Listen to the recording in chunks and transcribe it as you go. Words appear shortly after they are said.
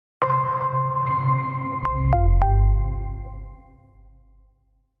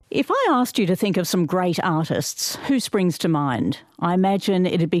If I asked you to think of some great artists, who springs to mind? I imagine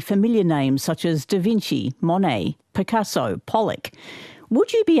it'd be familiar names such as Da Vinci, Monet, Picasso, Pollock.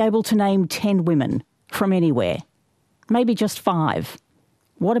 Would you be able to name 10 women from anywhere? Maybe just 5.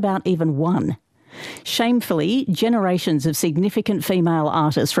 What about even 1? Shamefully, generations of significant female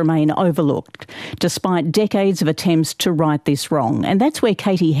artists remain overlooked, despite decades of attempts to right this wrong. And that's where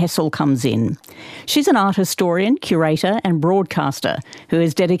Katie Hessel comes in. She's an art historian, curator and broadcaster who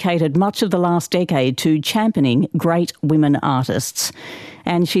has dedicated much of the last decade to championing great women artists.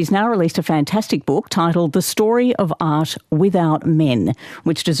 And she's now released a fantastic book titled The Story of Art Without Men,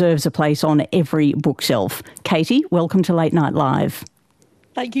 which deserves a place on every bookshelf. Katie, welcome to Late Night Live.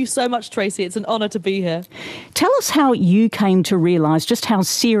 Thank you so much, Tracy. It's an honour to be here. Tell us how you came to realise just how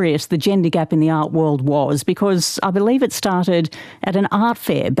serious the gender gap in the art world was, because I believe it started at an art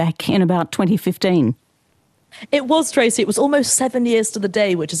fair back in about 2015. It was, Tracy. It was almost 7 years to the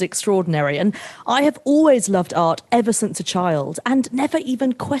day, which is extraordinary. And I have always loved art ever since a child and never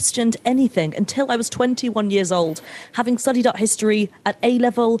even questioned anything until I was 21 years old, having studied art history at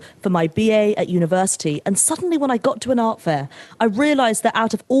A-level for my BA at university. And suddenly when I got to an art fair, I realised that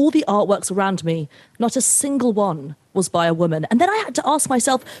out of all the artworks around me, not a single one was by a woman. And then I had to ask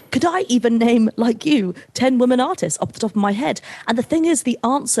myself, could I even name, like you, 10 women artists off the top of my head? And the thing is, the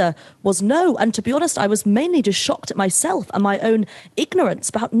answer was no. And to be honest, I was mainly just shocked at myself and my own ignorance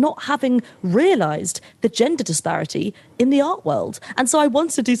about not having realised the gender disparity in the art world. And so I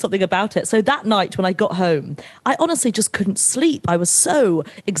wanted to do something about it. So that night when I got home, I honestly just couldn't sleep. I was so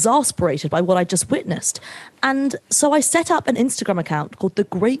exasperated by what I just witnessed. And so I set up an Instagram account called The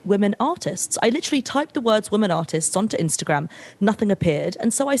Great Women Artists. I literally typed the words women artists onto Instagram. Nothing appeared.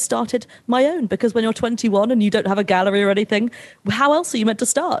 And so I started my own, because when you're 21 and you don't have a gallery or anything, how else are you meant to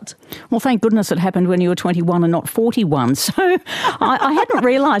start? Well, thank goodness it happened when you were 21 and not 41. So I hadn't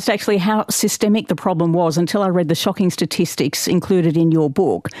realised actually how systemic the problem was until I read the shocking statistics included in your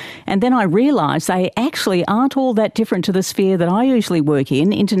book. And then I realised they actually aren't all that different to the sphere that I usually work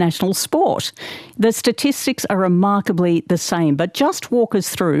in, international sport. The statistics are remarkably the same, but just walk us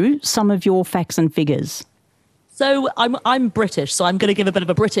through some of your facts and figures. So I'm British, so I'm going to give a bit of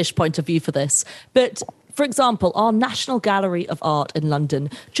a British point of view for this. But for example, our National Gallery of Art in London,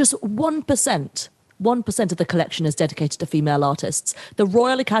 just 1% of the collection is dedicated to female artists. The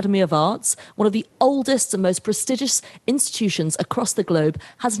Royal Academy of Arts, one of the oldest and most prestigious institutions across the globe,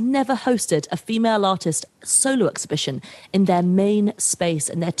 has never hosted a female artist solo exhibition in their main space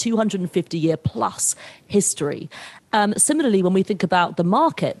in their 250-year plus history. Similarly, when we think about the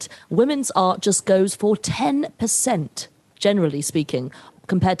market, women's art just goes for 10%, generally speaking,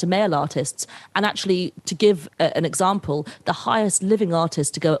 compared to male artists. And actually, to give an example, the highest living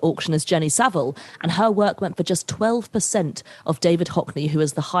artist to go at auction is Jenny Saville, and her work went for just 12% of David Hockney, who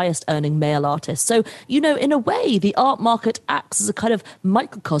is the highest earning male artist. So, you know, in a way, the art market acts as a kind of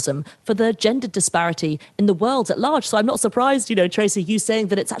microcosm for the gender disparity in the world at large. So I'm not surprised, you know, Tracy, you saying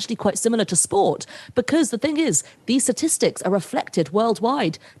that it's actually quite similar to sport, because the thing is, these statistics are reflected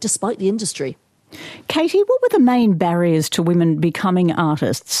worldwide, despite the industry. Katie, what were the main barriers to women becoming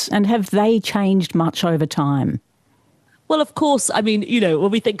artists, and have they changed much over time? Well, of course, I mean, you know,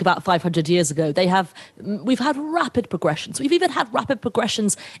 when we think about 500 years ago, we've had rapid progressions. We've even had rapid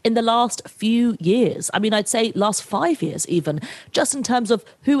progressions in the last few years. I mean, I'd say last 5 years even, just in terms of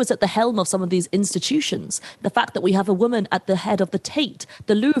who was at the helm of some of these institutions. The fact that we have a woman at the head of the Tate,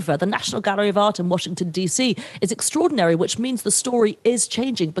 the Louvre, the National Gallery of Art in Washington, D.C. is extraordinary, which means the story is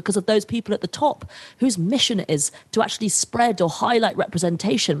changing because of those people at the top whose mission it is to actually spread or highlight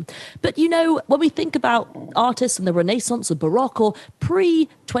representation. But, you know, when we think about artists in the Renaissance, or Baroque, or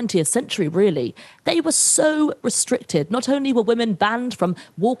pre-20th century, really, they were so restricted. Not only were women banned from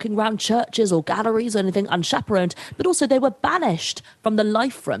walking around churches or galleries or anything unchaperoned, but also they were banished from the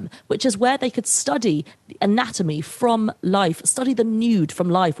life room, which is where they could study the anatomy from life, study the nude from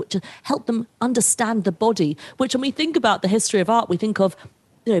life, which helped them understand the body, which when we think about the history of art, we think of,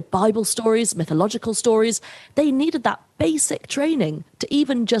 you know, Bible stories, mythological stories. They needed that basic training to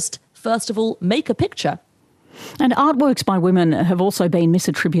even just, first of all, make a picture. And artworks by women have also been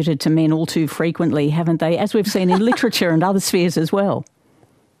misattributed to men all too frequently, haven't they? As we've seen in literature and other spheres as well.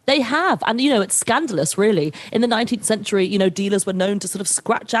 They have. And, you know, it's scandalous, really. In the 19th century, you know, dealers were known to sort of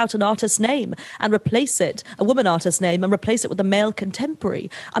scratch out an artist's name and replace it, a woman artist's name, and replace it with a male contemporary.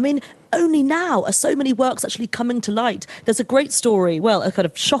 I mean, only now are so many works actually coming to light. There's a great story, well, a kind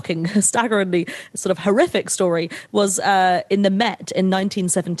of shocking, staggeringly sort of horrific story was in the Met in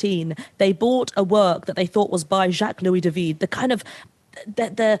 1917. They bought a work that they thought was by Jacques Louis David, the kind of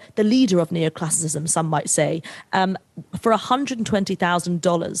the leader of neoclassicism, some might say, for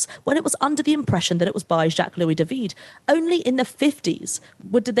 $120,000 when it was under the impression that it was by Jacques-Louis David. Only in the 50s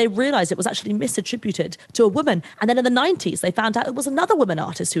did they realize it was actually misattributed to a woman. And then in the 90s, they found out it was another woman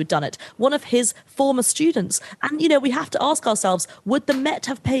artist who had done it, one of his former students. And, we have to ask ourselves, would the Met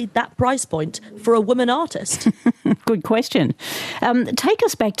have paid that price point for a woman artist? Good question. Take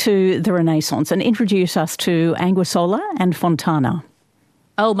us back to the Renaissance and introduce us to Anguissola and Fontana.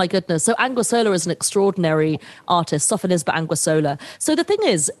 Oh, my goodness. So Anguissola is an extraordinary artist, Sofonisba Anguissola. So the thing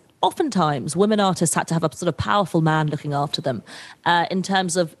is, oftentimes women artists had to have a sort of powerful man looking after them, in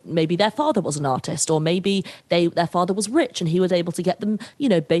terms of maybe their father was an artist, or maybe their father was rich and he was able to get them,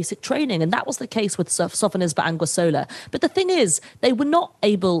 basic training. And that was the case with Sofonisba Anguissola. But the thing is, they were not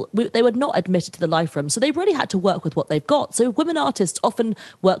admitted to the life room. So they really had to work with what they've got. So women artists often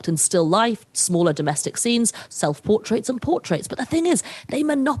worked in still life, smaller domestic scenes, self-portraits and portraits. But the thing is, they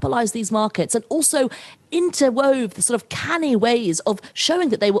monopolized these markets and also interwove the sort of canny ways of showing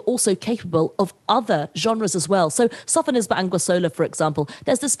that they were also capable of other genres as well. So Sofonisba Anguissola, for example,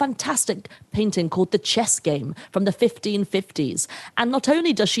 there's this fantastic painting called The Chess Game from the 1550s. And not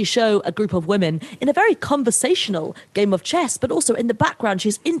only does she show a group of women in a very conversational game of chess, but also in the background,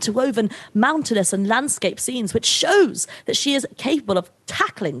 she's interwoven mountainous and landscape scenes, which shows that she is capable of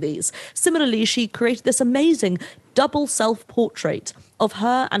tackling these. Similarly, she created this amazing double self-portrait of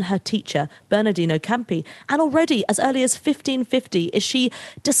her and her teacher, Bernardino Campi. And already, as early as 1550, is she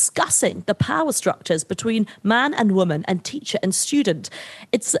discussing the power structures between man and woman and teacher and student.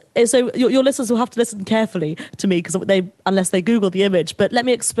 So your listeners will have to listen carefully to me, unless they Google the image, but let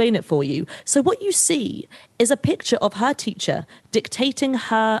me explain it for you. So what you see is a picture of her teacher dictating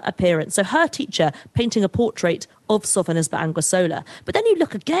her appearance. So her teacher painting a portrait of Sofonisba Anguissola. But then you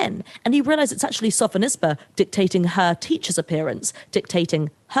look again and you realize it's actually Sofonisba dictating her teacher's appearance, dictating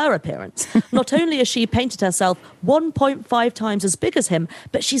her appearance. Not only has she painted herself 1.5 times as big as him,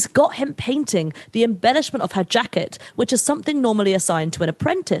 but she's got him painting the embellishment of her jacket, which is something normally assigned to an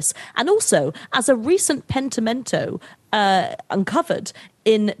apprentice. And also, as a recent Pentimento uncovered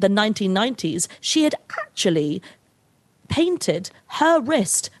in the 1990s, she had actually painted her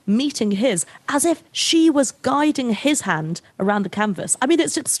wrist meeting his as if she was guiding his hand around the canvas. I mean,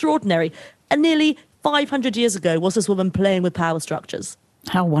 it's extraordinary. And nearly 500 years ago was this woman playing with power structures.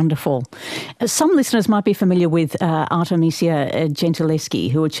 How wonderful. Some listeners might be familiar with Artemisia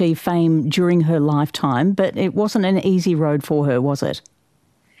Gentileschi, who achieved fame during her lifetime, but it wasn't an easy road for her, was it?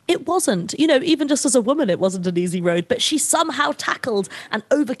 It wasn't. Even just as a woman, it wasn't an easy road, but she somehow tackled and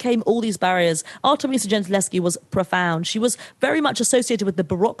overcame all these barriers. Artemisia Gentileschi was profound. She was very much associated with the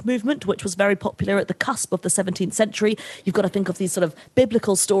Baroque movement, which was very popular at the cusp of the 17th century. You've got to think of these sort of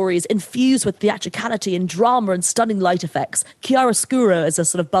biblical stories infused with theatricality and drama and stunning light effects. Chiaroscuro is a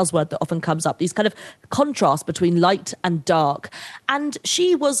sort of buzzword that often comes up, these kind of contrasts between light and dark. And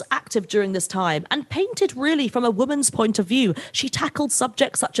she was active during this time and painted really from a woman's point of view. She tackled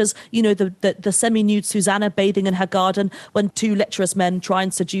subjects such as, the semi-nude Susanna bathing in her garden when two lecherous men try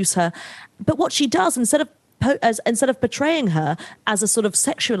and seduce her. But what she does, instead of portraying her as a sort of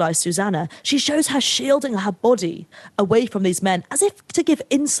sexualized Susanna, she shows her shielding her body away from these men, as if to give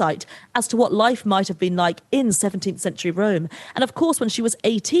insight as to what life might have been like in 17th century Rome. And of course, when she was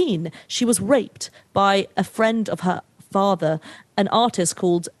 18, she was raped by a friend of her father, an artist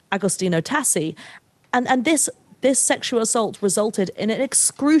called Agostino Tassi. And this sexual assault resulted in an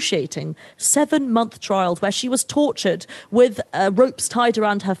excruciating 7-month trial where she was tortured with ropes tied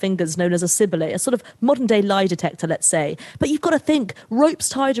around her fingers, known as a Sibylle, a sort of modern-day lie detector, let's say. But you've got to think, ropes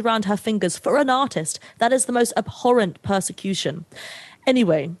tied around her fingers for an artist, that is the most abhorrent persecution.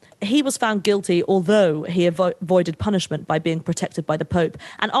 Anyway, he was found guilty, although he avoided punishment by being protected by the Pope.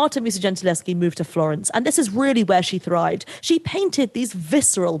 And Artemisia Gentileschi moved to Florence. And this is really where she thrived. She painted these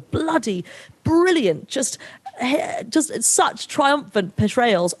visceral, bloody, brilliant, just such triumphant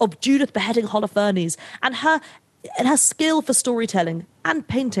portrayals of Judith beheading Holofernes. And her skill for storytelling and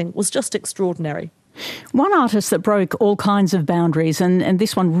painting was just extraordinary. One artist that broke all kinds of boundaries, and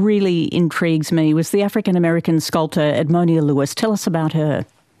this one really intrigues me, was the African-American sculptor Edmonia Lewis. Tell us about her.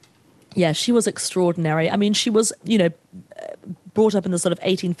 Yeah, she was extraordinary. I mean, she was, brought up in the sort of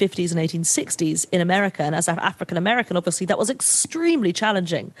 1850s and 1860s in America. And as an African-American, obviously, that was extremely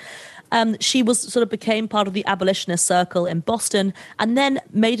challenging. She became part of the abolitionist circle in Boston and then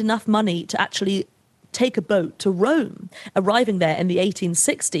made enough money to actually take a boat to Rome, arriving there in the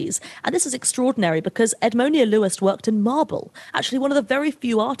 1860s. And this is extraordinary because Edmonia Lewis worked in marble, actually one of the very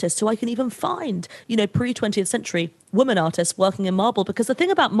few artists who I can even find, pre-20th century, women artists working in marble, because the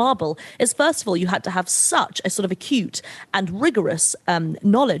thing about marble is, first of all, you had to have such a sort of acute and rigorous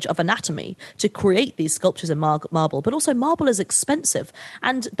knowledge of anatomy to create these sculptures in marble, but also marble is expensive,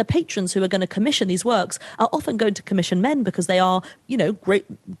 and the patrons who are going to commission these works are often going to commission men because they are,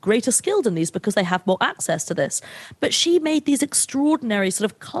 greater skilled in these, because they have more access to this. But she made these extraordinary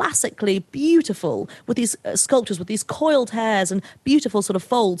sort of classically beautiful, with these sculptures with these coiled hairs and beautiful sort of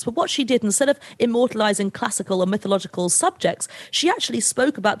folds. But what she did, instead of immortalizing classical or mythological subjects, she actually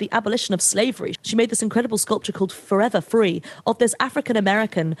spoke about the abolition of slavery. She made this incredible sculpture called Forever Free, of this African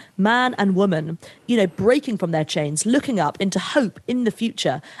American man and woman, breaking from their chains, looking up into hope in the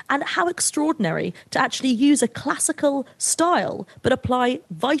future. And how extraordinary to actually use a classical style but apply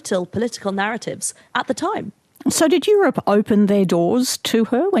vital political narratives at the time. So did Europe open their doors to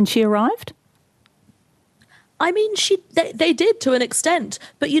her when she arrived? I mean, they did to an extent,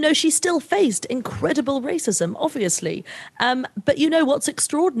 but, she still faced incredible racism, obviously. But, what's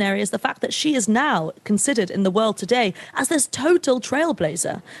extraordinary is the fact that she is now considered in the world today as this total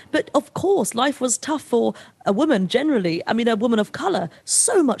trailblazer. But, of course, life was tough for a woman generally. I mean, a woman of colour,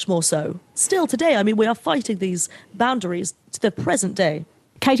 so much more so. Still today, I mean, we are fighting these boundaries to the present day.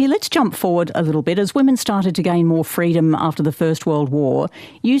 Katie, let's jump forward a little bit. As women started to gain more freedom after the First World War,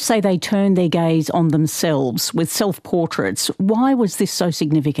 you say they turned their gaze on themselves with self-portraits. Why was this so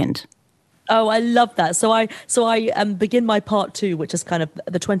significant? Oh, I love that. So I begin my part two, which is kind of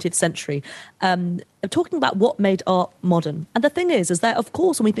the 20th century, talking about what made art modern. And the thing is that, of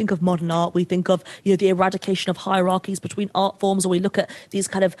course, when we think of modern art, we think of the eradication of hierarchies between art forms, or we look at these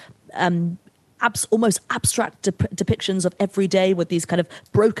kind of almost abstract depictions of everyday with these kind of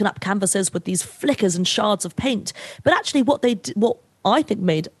broken up canvases with these flickers and shards of paint. But actually what I think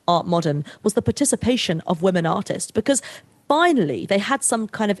made art modern was the participation of women artists, because finally they had some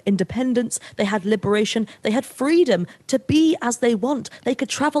kind of independence, they had liberation, they had freedom to be as they want. They could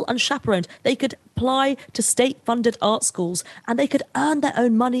travel unchaperoned, they could apply to state-funded art schools, and they could earn their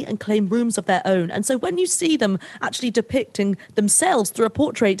own money and claim rooms of their own. And so when you see them actually depicting themselves through a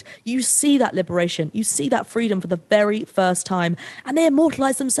portrait, you see that liberation, you see that freedom for the very first time, and they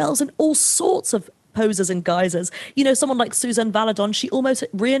immortalize themselves in all sorts of poses and guises. Someone like Suzanne Valadon, she almost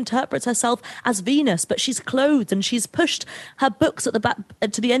reinterprets herself as Venus, but she's clothed and she's pushed her books at the back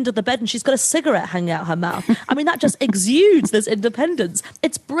to the end of the bed, and she's got a cigarette hanging out her mouth. I mean, that just exudes this independence.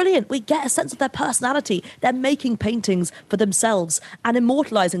 It's brilliant. We get a sense of their personality. They're making paintings for themselves and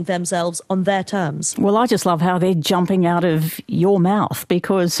immortalizing themselves on their terms. Well, I just love how they're jumping out of your mouth,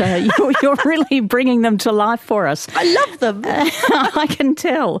 because you're really bringing them to life for us. I love them. I can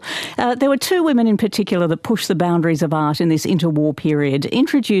tell. There were two women in particular that pushed the boundaries of art in this interwar period.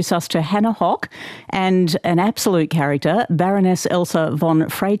 Introduce us to Hannah Höch and an absolute character, Baroness Elsa von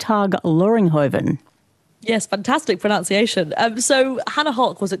Freytag-Loringhoven. Yes, fantastic pronunciation. So Hannah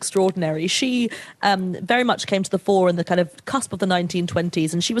Höch was extraordinary. She very much came to the fore in the kind of cusp of the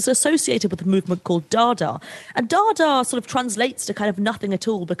 1920s, and she was associated with a movement called Dada. And Dada sort of translates to kind of nothing at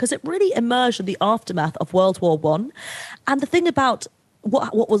all, because it really emerged in the aftermath of World War I. And the thing about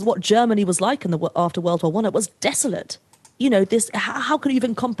what Germany was like after World War I, it was desolate. How can you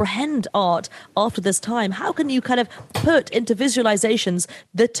even comprehend art after this time? How can you kind of put into visualizations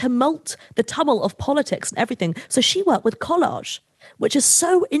the tumult of politics and everything? So she worked with collage, which is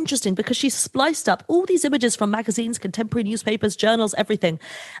so interesting, because she spliced up all these images from magazines, contemporary newspapers, journals, everything,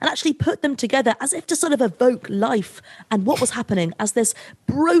 and actually put them together as if to sort of evoke life and what was happening as this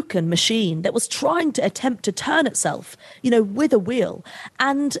broken machine that was trying to attempt to turn itself, with a wheel.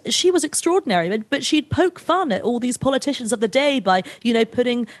 And she was extraordinary, but she'd poke fun at all these politicians of the day by,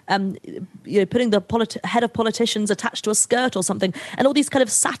 putting the head of politicians attached to a skirt or something, and all these kind of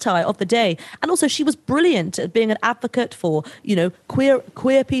satire of the day. And also she was brilliant at being an advocate for,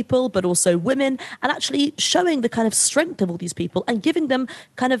 queer people, but also women, and actually showing the kind of strength of all these people and giving them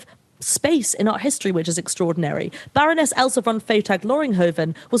kind of space in art history, which is extraordinary. Baroness Elsa von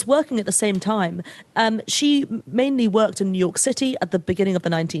Freytag-Loringhoven was working at the same time. She mainly worked in New York City at the beginning of the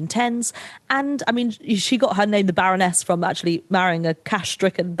 1910s. And I mean, she got her name, the Baroness, from actually marrying a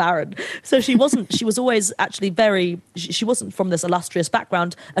cash-stricken baron. So she was always actually she wasn't from this illustrious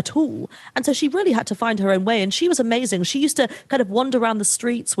background at all. And so she really had to find her own way. And she was amazing. She used to kind of wander around the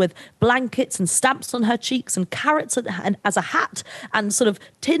streets with blankets and stamps on her cheeks and carrots as a hat, and sort of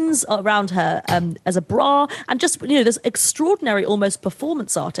tins around her as a bra, and just this extraordinary almost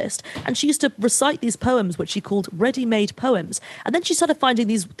performance artist. And she used to recite these poems which she called ready-made poems, and then she started finding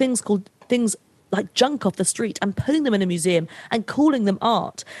these things like junk off the street and putting them in a museum and calling them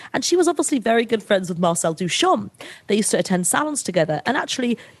art. And she was obviously very good friends with Marcel Duchamp. They used to attend salons together. And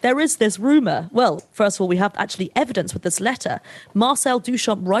actually, there is this rumor. Well, first of all, we have actually evidence with this letter. Marcel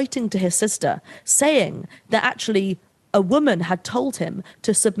Duchamp writing to his sister saying that actually a woman had told him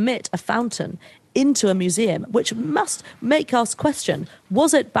to submit a fountain into a museum, which must make us question,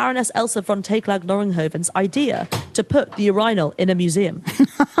 was it Baroness Elsa von Teklag-Noringhoven's idea to put the urinal in a museum?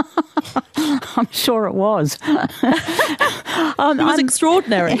 I'm sure it was. It was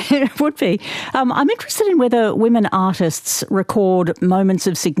extraordinary. It would be. I'm interested in whether women artists record moments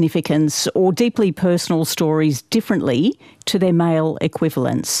of significance or deeply personal stories differently to their male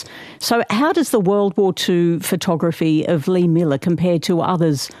equivalents. So how does the World War II photography of Lee Miller compare to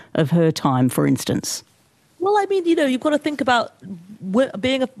others of her time, for instance? Well, I mean, you've got to think about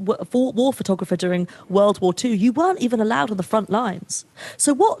being a war photographer during World War II. You weren't even allowed on the front lines.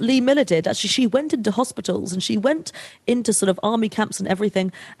 So what Lee Miller did, actually, she went into hospitals and she went into sort of army camps and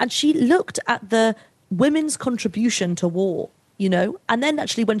everything, and she looked at the women's contribution to war. And then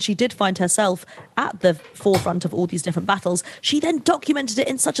actually when she did find herself at the forefront of all these different battles, she then documented it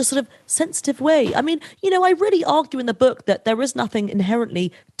in such a sort of sensitive way. I mean, I really argue in the book that there is nothing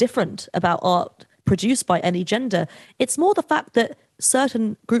inherently different about art produced by any gender. It's more the fact that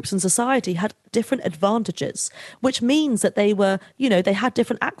certain groups in society had different advantages, which means that they were, they had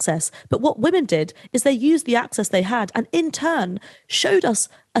different access. But what women did is they used the access they had and in turn showed us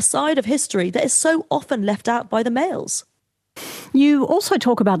a side of history that is so often left out by the males. You also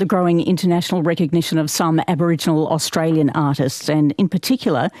talk about the growing international recognition of some Aboriginal Australian artists, and in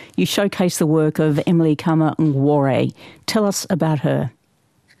particular, you showcase the work of Emily Kamangwore. Tell us about her.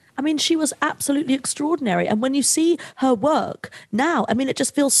 I mean, she was absolutely extraordinary. And when you see her work now, I mean, it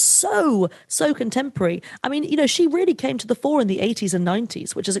just feels so contemporary. I mean, she really came to the fore in the 80s and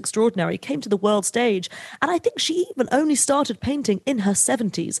 90s, which is extraordinary, came to the world stage. And I think she even only started painting in her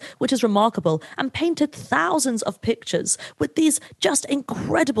 70s, which is remarkable, and painted thousands of pictures with these just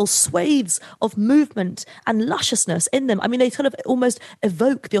incredible swathes of movement and lusciousness in them. I mean, they kind of almost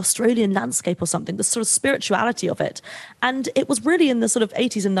evoke the Australian landscape or something, the sort of spirituality of it. And it was really in the sort of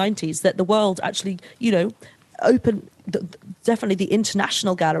 80s and 90s that the world actually, opened, definitely the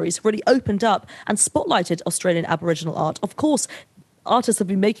international galleries really opened up and spotlighted Australian Aboriginal art. Of course, artists have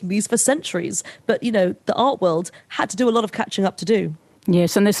been making these for centuries, but, the art world had to do a lot of catching up to do.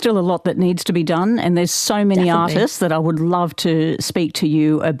 Yes, and there's still a lot that needs to be done, and there's so many artists that I would love to speak to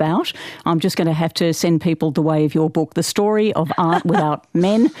you about. I'm just going to have to send people the way of your book, The Story of Art Without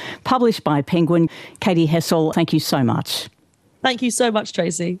Men, published by Penguin. Katie Hessel, thank you so much. Thank you so much,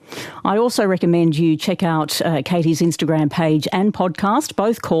 Tracy. I also recommend you check out Katie's Instagram page and podcast,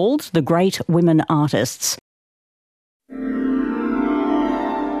 both called The Great Women Artists.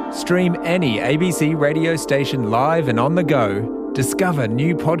 Stream any ABC radio station live and on the go. Discover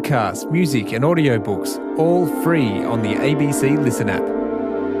new podcasts, music and audiobooks, all free on the ABC Listen app.